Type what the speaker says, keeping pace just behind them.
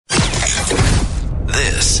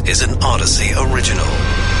This is an Odyssey original.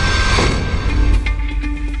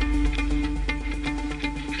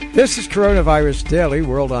 This is Coronavirus Daily,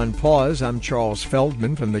 World on Pause. I'm Charles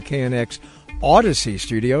Feldman from the KNX Odyssey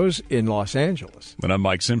Studios in Los Angeles. And I'm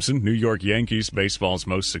Mike Simpson. New York Yankees, baseball's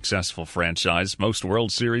most successful franchise. Most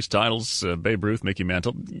World Series titles, Babe Ruth, Mickey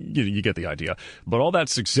Mantle. You get the idea. But all that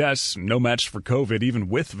success, no match for COVID, even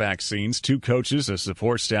with vaccines. 2 coaches, a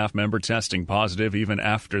support staff member testing positive even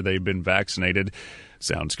after they've been vaccinated.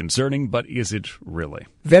 Sounds concerning, but is it really?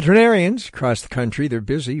 Veterinarians across the country, they're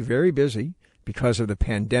busy, very busy, because of the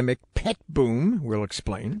pandemic pet boom, we'll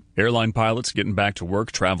explain. Airline pilots getting back to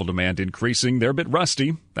work, travel demand increasing. They're a bit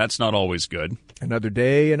rusty. That's not always good. Another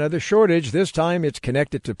day, another shortage. This time it's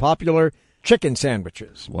connected to popular chicken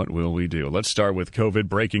sandwiches. What will we do? Let's start with COVID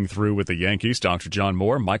breaking through with the Yankees. Dr. John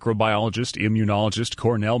Moore, microbiologist, immunologist,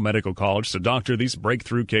 Cornell Medical College. So, doctor, these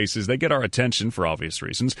breakthrough cases, they get our attention for obvious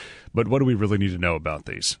reasons. But what do we really need to know about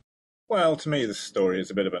these? Well, to me, the story is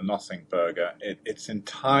a bit of a nothing burger. It's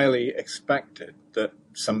entirely expected that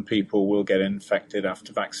some people will get infected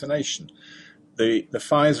after vaccination. The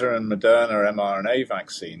Pfizer and Moderna mRNA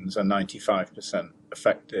vaccines are 95%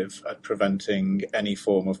 effective at preventing any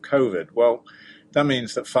form of COVID. Well, that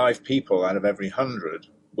means that 5 people out of every 100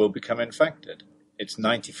 will become infected. It's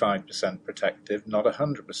 95% protective, not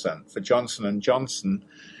 100%. For Johnson & Johnson,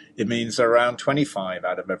 it means around 25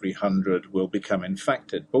 out of every 100 will become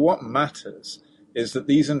infected. But what matters is that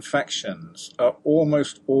these infections are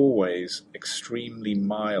almost always extremely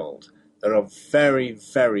mild. There are very,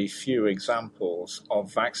 very few examples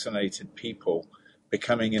of vaccinated people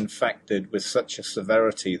becoming infected with such a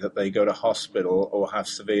severity that they go to hospital or have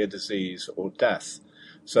severe disease or death.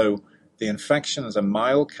 So the infections are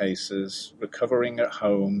mild cases, recovering at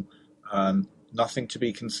home, nothing to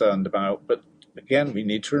be concerned about. But again, we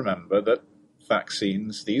need to remember that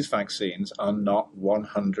these vaccines are not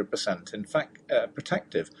 100%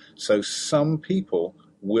 protective. So some people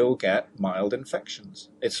will get mild infections.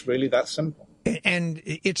 It's really that simple. And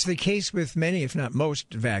it's the case with many, if not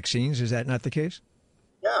most, vaccines. Is that not the case?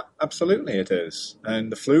 Yeah, absolutely it is.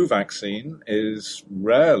 And the flu vaccine is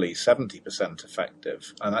rarely 70%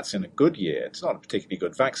 effective. And that's in a good year. It's not a particularly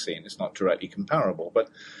good vaccine. It's not directly comparable.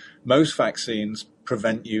 But most vaccines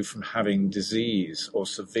prevent you from having disease or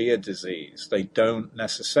severe disease. They don't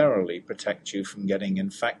necessarily protect you from getting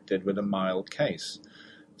infected with a mild case.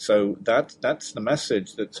 So that's the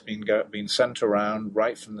message that's been sent around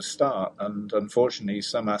right from the start. And unfortunately,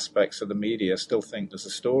 some aspects of the media still think there's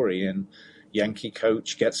a story in Yankee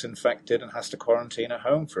coach gets infected and has to quarantine at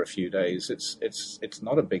home for a few days. It's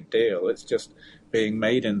not a big deal. It's just being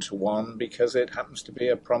made into one because it happens to be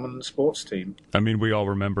a prominent sports team. I mean, we all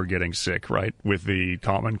remember getting sick, right, with the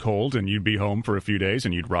common cold, and you'd be home for a few days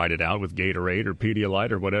and you'd ride it out with Gatorade or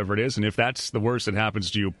Pedialyte or whatever it is. And if that's the worst that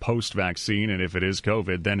happens to you post-vaccine, and if it is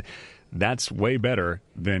COVID, then that's way better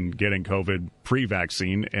than getting COVID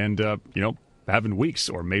pre-vaccine and, having weeks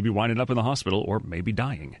or maybe winding up in the hospital or maybe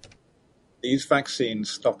dying. These vaccines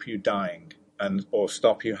stop you dying or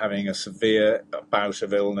stop you having a severe bout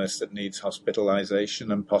of illness that needs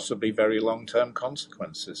hospitalization and possibly very long-term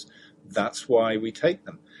consequences. That's why we take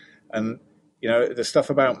them. And, the stuff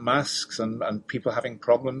about masks and people having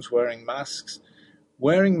problems wearing masks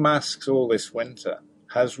all this winter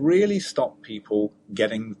has really stopped people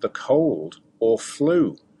getting the cold or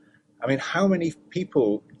flu. I mean, how many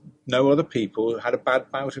people know other people who had a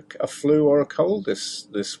bad bout of a flu or a cold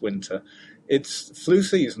this winter? It's flu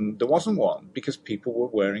season. There wasn't one because people were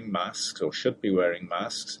wearing masks or should be wearing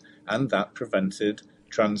masks, and that prevented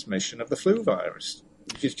transmission of the flu virus,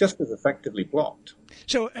 which is just as effectively blocked.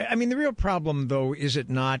 So, I mean, the real problem, though, is it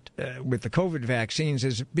not with the COVID vaccines,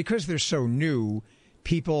 is because they're so new,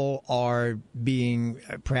 people are being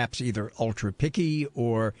perhaps either ultra picky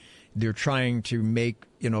or they're trying to make,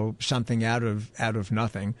 something out of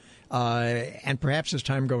nothing. And perhaps as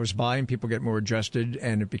time goes by and people get more adjusted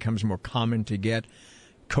and it becomes more common to get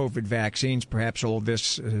COVID vaccines, perhaps all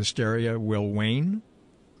this hysteria will wane?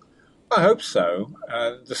 I hope so.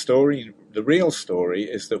 The real story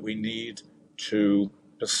is that we need to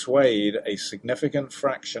persuade a significant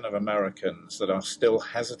fraction of Americans that are still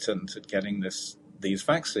hesitant at getting these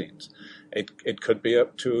vaccines. It could be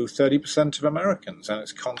up to 30% of Americans, and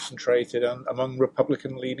it's concentrated among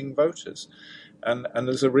Republican-leaning voters. And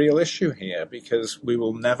there's a real issue here because we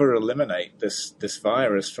will never eliminate this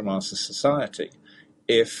virus from our society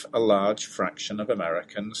if a large fraction of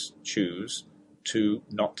Americans choose to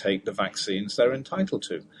not take the vaccines they're entitled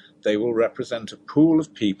to. They will represent a pool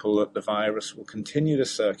of people that the virus will continue to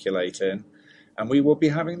circulate in, and we will be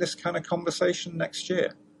having this kind of conversation next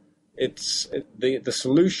year. The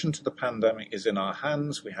solution to the pandemic is in our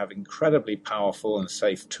hands. We have incredibly powerful and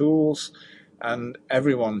safe tools, and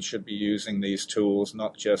everyone should be using these tools,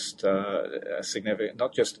 not just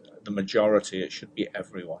not just the majority. It should be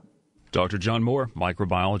everyone. Dr. John Moore,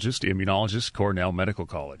 microbiologist, immunologist, Cornell Medical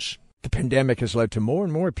College. The pandemic has led to more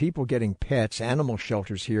and more people getting pets. Animal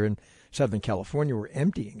shelters here in Southern California were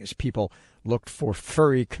emptying as people looked for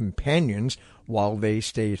furry companions while they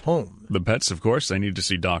stayed home. The pets, of course, they need to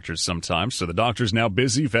see doctors sometimes, so the doctor's now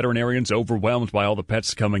busy. Veterinarians overwhelmed by all the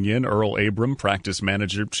pets coming in. Earl Abram, practice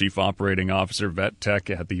manager, chief operating officer, vet tech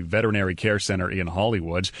at the Veterinary Care Center in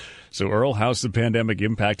Hollywood. So, Earl, how's the pandemic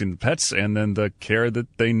impacting the pets and then the care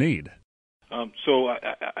that they need? So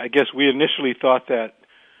I guess we initially thought that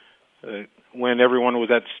when everyone was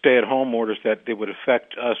at stay-at-home orders that they would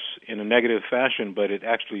affect us in a negative fashion, but it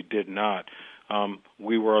actually did not.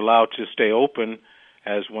 We were allowed to stay open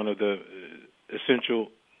as one of the essential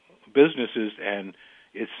businesses, and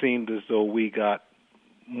it seemed as though we got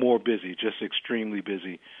more busy, just extremely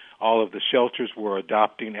busy. All of the shelters were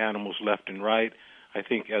adopting animals left and right. I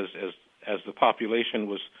think as the population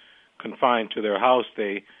was confined to their house,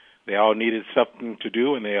 they all needed something to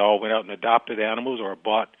do, and they all went out and adopted animals or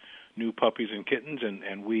bought new puppies and kittens,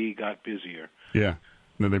 and we got busier. Yeah.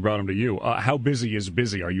 And then they brought them to you. How busy is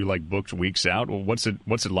busy? Are you like booked weeks out? Well, what's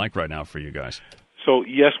it like right now for you guys? So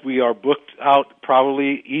yes, we are booked out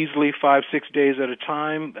probably easily 5-6 days at a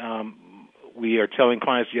time. We are telling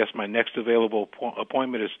clients, yes, my next available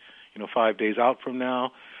appointment is 5 days out from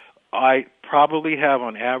now. I probably have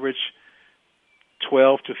on average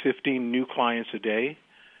 12 to 15 new clients a day,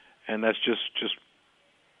 and that's just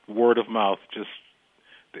word of mouth.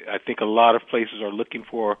 I think a lot of places are looking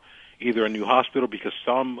for either a new hospital because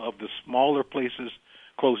some of the smaller places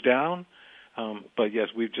closed down. But yes,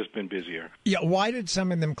 we've just been busier. Yeah, why did some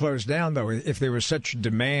of them close down, though, if there was such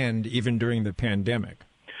demand even during the pandemic?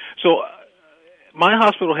 So my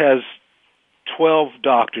hospital has 12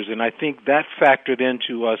 doctors, and I think that factored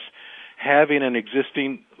into us having an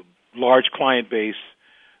existing large client base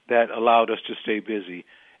that allowed us to stay busy.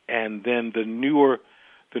 And then the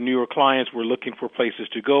newer clients were looking for places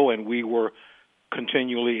to go, and we were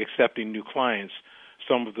continually accepting new clients.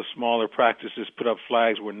 Some of the smaller practices put up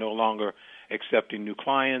flags, we're no longer accepting new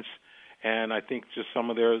clients, and I think just some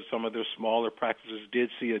of their smaller practices did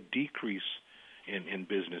see a decrease in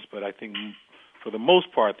business. But I think for the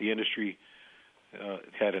most part, the industry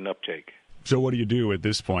had an uptake. So what do you do at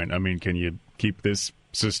this point? I mean, can you keep this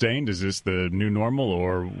sustained? Is this the new normal,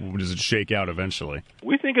 or does it shake out eventually?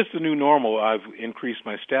 We think it's the new normal. I've increased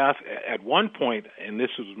my staff. At one point, and this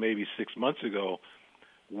was maybe 6 months ago,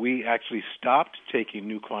 we actually stopped taking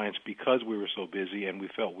new clients because we were so busy, and we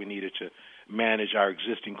felt we needed to manage our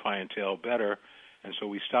existing clientele better. And so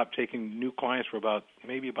we stopped taking new clients for about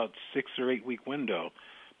 6 or 8 week window.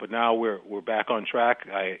 But now we're back on track.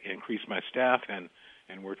 I increased my staff, and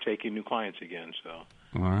we're taking new clients again. So.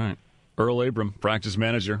 All right. Earl Abram, practice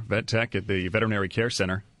manager, vet tech at the Veterinary Care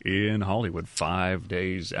Center in Hollywood, 5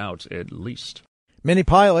 days out at least. Many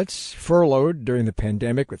pilots furloughed during the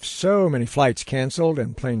pandemic with so many flights canceled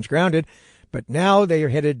and planes grounded, but now they are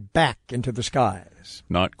headed back into the skies.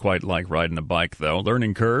 Not quite like riding a bike, though.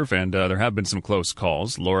 Learning curve, and there have been some close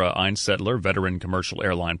calls. Laura Einsettler, veteran commercial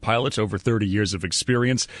airline pilot, over 30 years of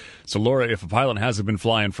experience. So, Laura, if a pilot hasn't been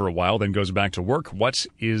flying for a while, then goes back to work, what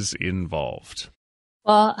is involved?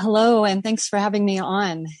 Well, hello, and thanks for having me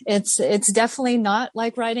on. It's definitely not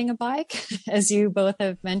like riding a bike, as you both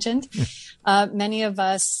have mentioned. Many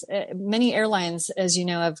airlines, as you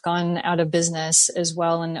know, have gone out of business as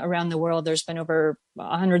well. And around the world, there's been over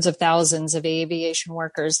hundreds of thousands of aviation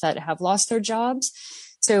workers that have lost their jobs.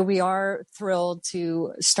 So we are thrilled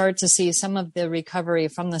to start to see some of the recovery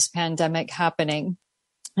from this pandemic happening.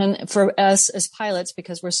 And for us as pilots,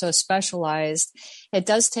 because we're so specialized, it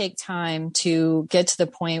does take time to get to the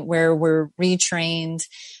point where we're retrained,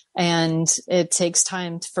 and it takes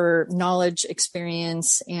time for knowledge,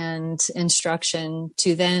 experience, and instruction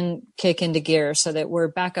to then kick into gear so that we're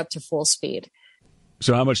back up to full speed.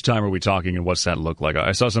 So how much time are we talking, and what's that look like?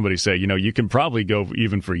 I saw somebody say, you can probably go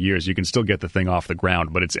even for years. You can still get the thing off the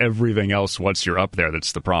ground, but it's everything else once you're up there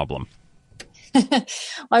that's the problem.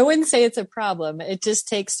 I wouldn't say it's a problem. It just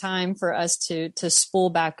takes time for us to spool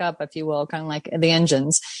back up, if you will, kind of like the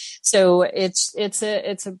engines. So it's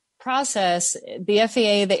a process. The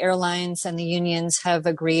FAA, the airlines, and the unions have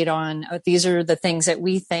agreed on these are the things that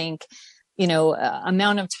we think,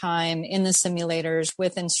 amount of time in the simulators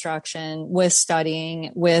with instruction, with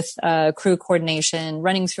studying, with crew coordination,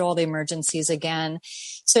 running through all the emergencies again.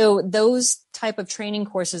 So those type of training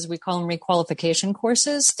courses, we call them requalification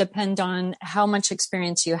courses, depend on how much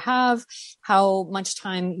experience you have, how much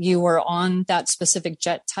time you were on that specific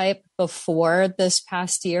jet type before this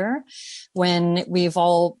past year, when we've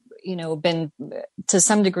all been to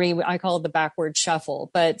some degree, I call it the backward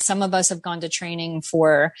shuffle, but some of us have gone to training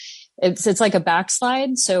for, it's like a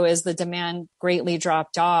backslide. So as the demand greatly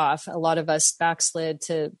dropped off, a lot of us backslid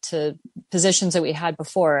to positions that we had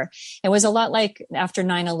before. It was a lot like after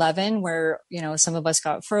 9/11, where, some of us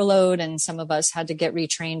got furloughed and some of us had to get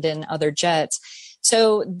retrained in other jets.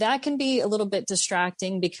 So that can be a little bit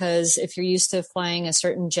distracting, because if you're used to flying a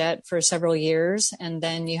certain jet for several years and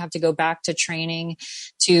then you have to go back to training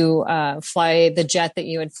to fly the jet that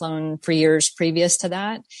you had flown for years previous to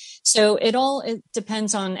that. So it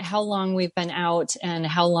depends on how long we've been out and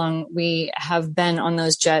how long we have been on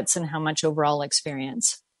those jets and how much overall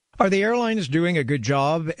experience. Are the airlines doing a good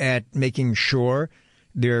job at making sure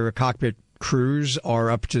their cockpit crews are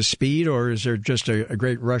up to speed, or is there just a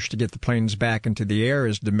great rush to get the planes back into the air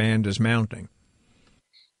as demand is mounting?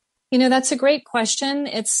 That's a great question.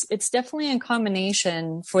 It's definitely a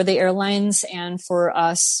combination for the airlines and for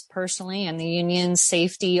us personally, and the union.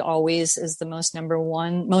 Safety always is the most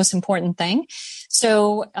important thing.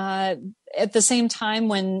 So at the same time,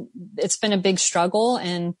 when it's been a big struggle,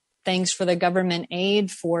 and thanks for the government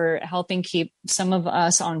aid for helping keep some of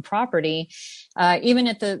us on property, even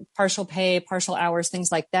at the partial pay, partial hours,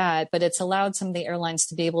 things like that. But it's allowed some of the airlines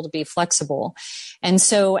to be able to be flexible. And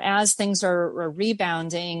so as things are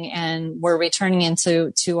rebounding and we're returning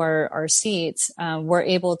into our seats, we're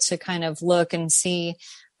able to kind of look and see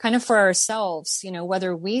kind of for ourselves,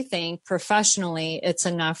 whether we think professionally it's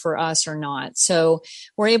enough for us or not. So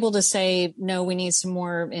we're able to say, no, we need some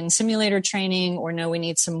more in simulator training, or no, we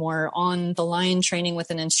need some more on the line training with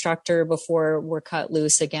an instructor before we're cut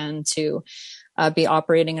loose again to be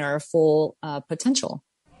operating at our full potential.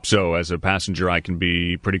 So as a passenger, I can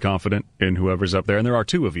be pretty confident in whoever's up there. And there are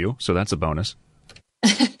two of you, so that's a bonus.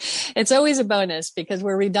 It's always a bonus because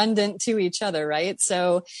we're redundant to each other, right?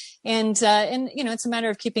 So, and it's a matter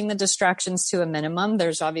of keeping the distractions to a minimum.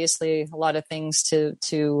 There's obviously a lot of things to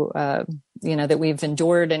that we've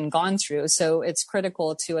endured and gone through. So it's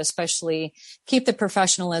critical to especially keep the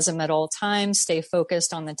professionalism at all times, stay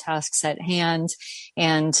focused on the tasks at hand,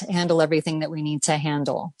 and handle everything that we need to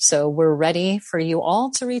handle. So we're ready for you all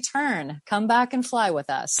to return. Come back and fly with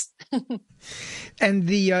us. And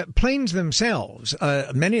the planes themselves,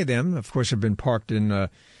 many of them, of course, have been parked in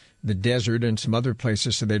the desert and some other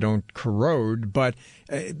places so they don't corrode. But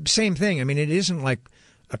same thing. I mean, it isn't like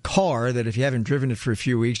a car that if you haven't driven it for a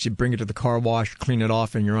few weeks, you bring it to the car wash, clean it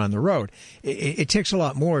off, and you're on the road. It takes a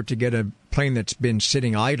lot more to get a plane that's been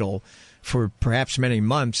sitting idle for perhaps many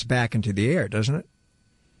months back into the air, doesn't it?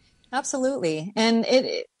 Absolutely. And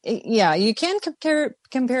you can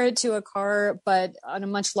compare it to a car, but on a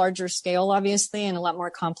much larger scale, obviously, and a lot more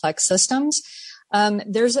complex systems.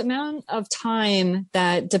 There's an amount of time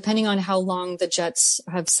that, depending on how long the jets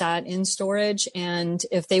have sat in storage, and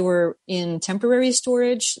if they were in temporary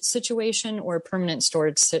storage situation or permanent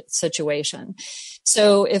storage situation.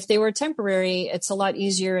 So if they were temporary, it's a lot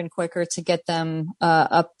easier and quicker to get them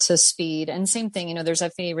up to speed. And same thing, there's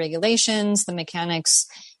FAA regulations, the mechanics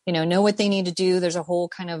know what they need to do. There's a whole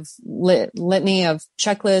kind of litany of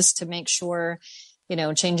checklists to make sure,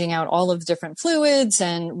 changing out all of the different fluids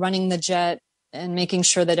and running the jet and making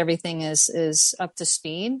sure that everything is up to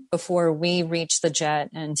speed before we reach the jet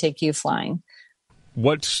and take you flying.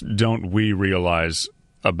 What don't we realize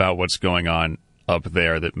about what's going on up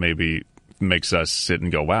there that maybe makes us sit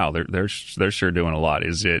and go, wow, they're sure doing a lot?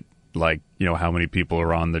 Is it like, how many people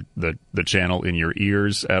are on the channel in your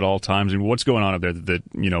ears at all times? And what's going on up there that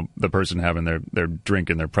the person having their drink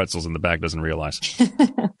and their pretzels in the back doesn't realize?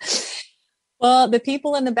 Well, the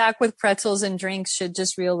people in the back with pretzels and drinks should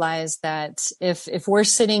just realize that if we're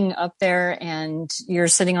sitting up there and you're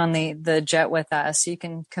sitting on the jet with us, you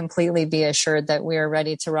can completely be assured that we are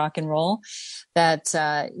ready to rock and roll. That,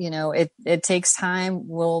 it takes time.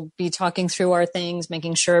 We'll be talking through our things,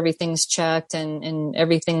 making sure everything's checked and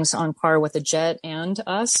everything's on par with the jet and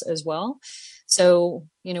us as well. So,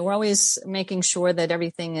 we're always making sure that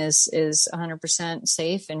everything is 100%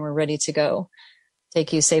 safe and we're ready to go.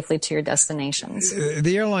 Take you safely to your destinations.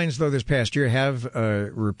 The airlines, though, this past year have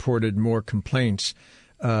reported more complaints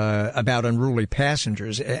about unruly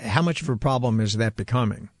passengers. How much of a problem is that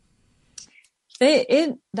becoming?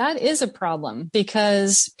 That is a problem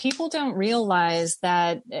because people don't realize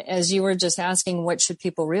that, as you were just asking, what should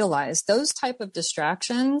people realize? Those type of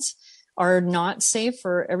distractions are not safe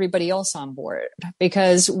for everybody else on board,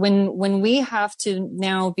 because when we have to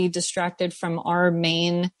now be distracted from our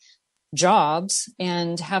main jobs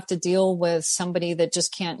and have to deal with somebody that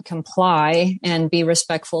just can't comply and be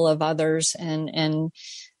respectful of others and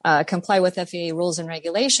comply with FAA rules and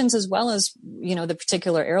regulations, as well as, the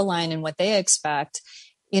particular airline and what they expect,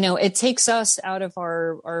 it takes us out of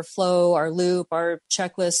our flow, our loop, our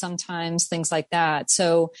checklist, sometimes things like that.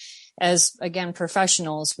 So as, again,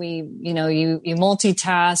 professionals, you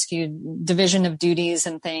multitask, you division of duties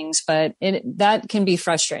and things, but that can be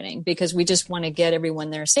frustrating because we just want to get everyone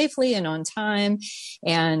there safely and on time.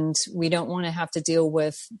 And we don't want to have to deal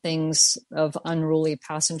with things of unruly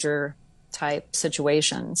passenger type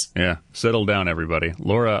situations. Yeah. Settle down, everybody.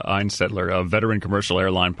 Laura Einsettler, a veteran commercial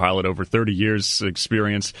airline pilot, over 30 years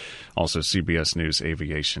experience, also CBS News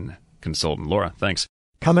aviation consultant. Laura, thanks.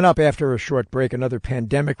 Coming up after a short break, another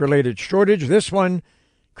pandemic-related shortage. This one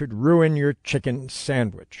could ruin your chicken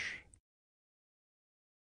sandwich.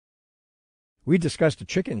 We discussed a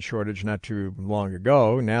chicken shortage not too long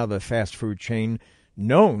ago. Now the fast food chain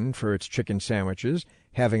known for its chicken sandwiches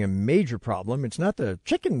having a major problem. It's not the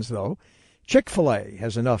chickens, though. Chick-fil-A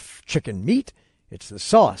has enough chicken meat. It's the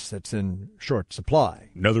sauce that's in short supply.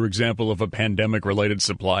 Another example of a pandemic-related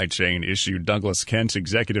supply chain issue. Douglas Kent,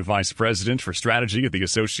 Executive Vice President for Strategy at the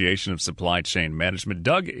Association of Supply Chain Management.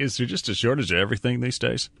 Doug, is there just a shortage of everything these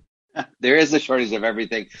days? There is a shortage of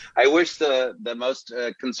everything. I wish the most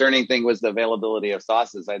concerning thing was the availability of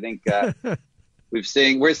sauces. I think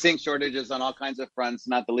we're seeing shortages on all kinds of fronts.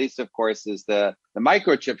 Not the least, of course, is the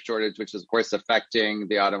microchip shortage, which is, of course, affecting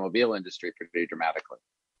the automobile industry pretty dramatically.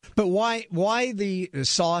 But why the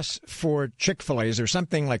sauce for Chick-fil-A? Is there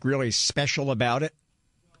something like really special about it?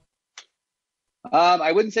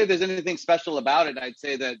 I wouldn't say there's anything special about it. I'd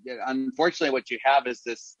say that, unfortunately, what you have is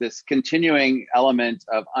this continuing element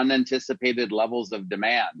of unanticipated levels of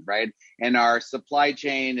demand, right? And our supply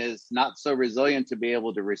chain is not so resilient to be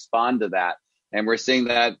able to respond to that. And we're seeing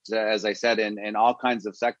that, as I said, in all kinds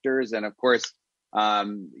of sectors. And of course,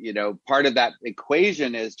 part of that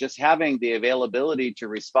equation is just having the availability to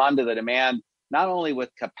respond to the demand, not only with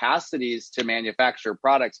capacities to manufacture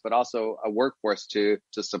products, but also a workforce to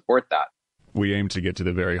support that. We aim to get to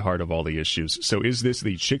the very heart of all the issues. So is this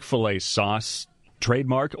the Chick-fil-A sauce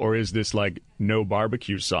trademark, or is this like no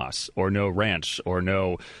barbecue sauce or no ranch or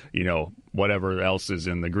no, whatever else is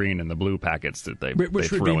in the green and the blue packets that they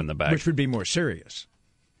throw in the bag? Which would be more serious.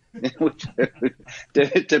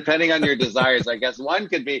 Depending on your desires, I guess one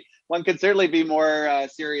could certainly be more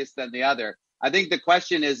serious than the other. I think the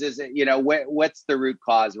question is it, what's the root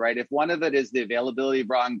cause, right? If one of it is the availability of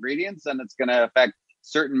raw ingredients, then it's going to affect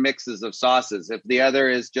certain mixes of sauces. If the other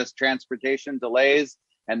is just transportation delays,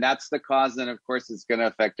 and that's the cause, then of course it's going to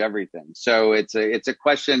affect everything. So it's a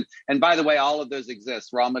question. And by the way, all of those exist: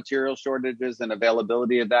 raw material shortages and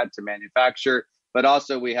availability of that to manufacture. But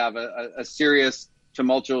also we have a serious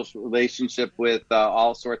tumultuous relationship with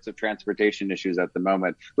all sorts of transportation issues at the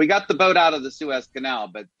moment. We got the boat out of the Suez Canal,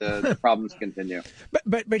 but the problems continue.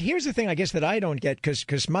 But here's the thing, I guess, that I don't get,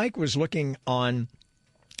 because Mike was looking on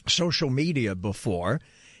social media before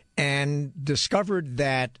and discovered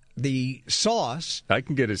that the sauce... I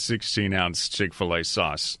can get a 16-ounce Chick-fil-A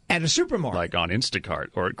sauce at a supermarket. Like on Instacart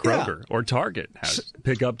or at Kroger or Target.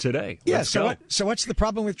 Pick up today. Let's go. So what's the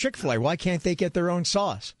problem with Chick-fil-A? Why can't they get their own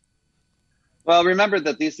sauce? Well, remember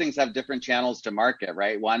that these things have different channels to market,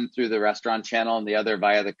 right? One through the restaurant channel and the other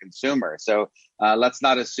via the consumer. So let's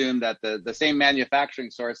not assume that the same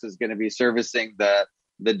manufacturing source is going to be servicing the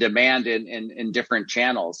demand in different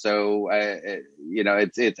channels. So,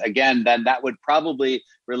 it's again, then that would probably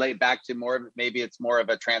relate back to it's more of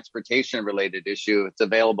a transportation related issue. It's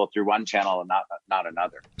available through one channel and not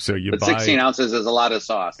another. So but 16 ounces is a lot of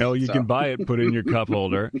sauce. Oh, you can buy it, put it in your cup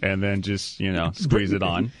holder, and then just, squeeze it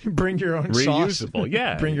on. Bring your own sauce. Reusable,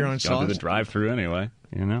 yeah. Bring your own sauce. Go to the drive-thru anyway,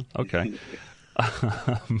 Okay.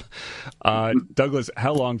 Douglas,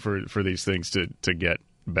 how long for these things to get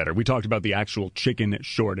better? We talked about the actual chicken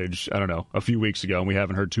shortage, a few weeks ago, and we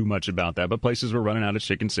haven't heard too much about that, but places were running out of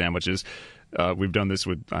chicken sandwiches. We've done this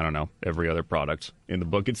with, every other product in the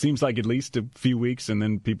book. It seems like at least a few weeks, and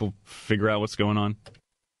then people figure out what's going on.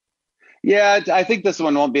 Yeah, I think this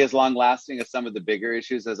one won't be as long lasting as some of the bigger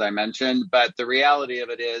issues, as I mentioned, but the reality of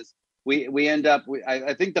it is we end up,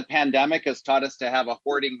 I think the pandemic has taught us to have a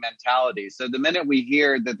hoarding mentality. So the minute we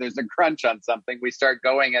hear that there's a crunch on something, we start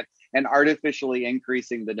going and artificially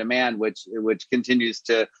increasing the demand, which continues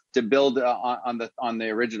to build on the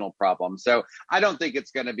original problem. So I don't think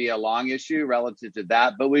it's going to be a long issue relative to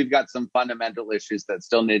that, but we've got some fundamental issues that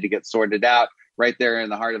still need to get sorted out. Right there in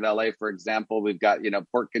the heart of LA, for example, we've got,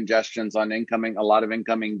 port congestions on a lot of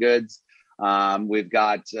incoming goods. We've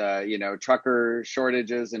got, trucker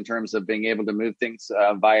shortages in terms of being able to move things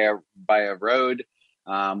via road.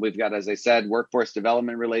 We've got, as I said, workforce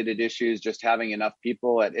development related issues, just having enough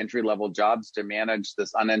people at entry level jobs to manage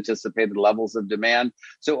this unanticipated levels of demand.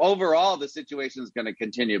 So overall, the situation is going to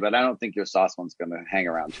continue, but I don't think your sauce one's going to hang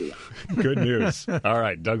around too long. Good news. All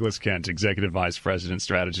right. Douglas Kent, Executive Vice President,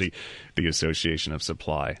 Strategy, the Association of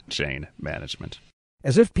Supply Chain Management.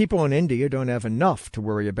 As if people in India don't have enough to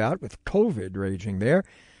worry about with COVID raging there,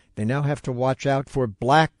 they now have to watch out for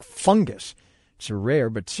black fungus. It's a rare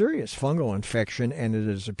but serious fungal infection, and it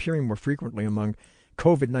is appearing more frequently among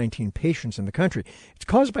COVID-19 patients in the country. It's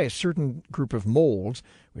caused by a certain group of molds,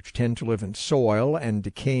 which tend to live in soil and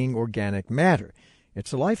decaying organic matter.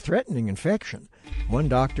 It's a life-threatening infection. One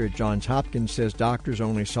doctor at Johns Hopkins says doctors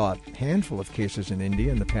only saw a handful of cases in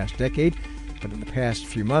India in the past decade, but in the past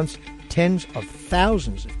few months, tens of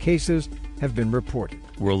thousands of cases have been reported.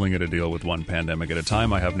 We're only going to deal with one pandemic at a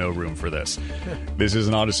time. I have no room for this. This is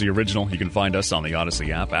an Odyssey original. You can find us on the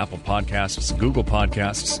Odyssey app, Apple Podcasts, Google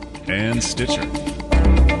Podcasts, and Stitcher.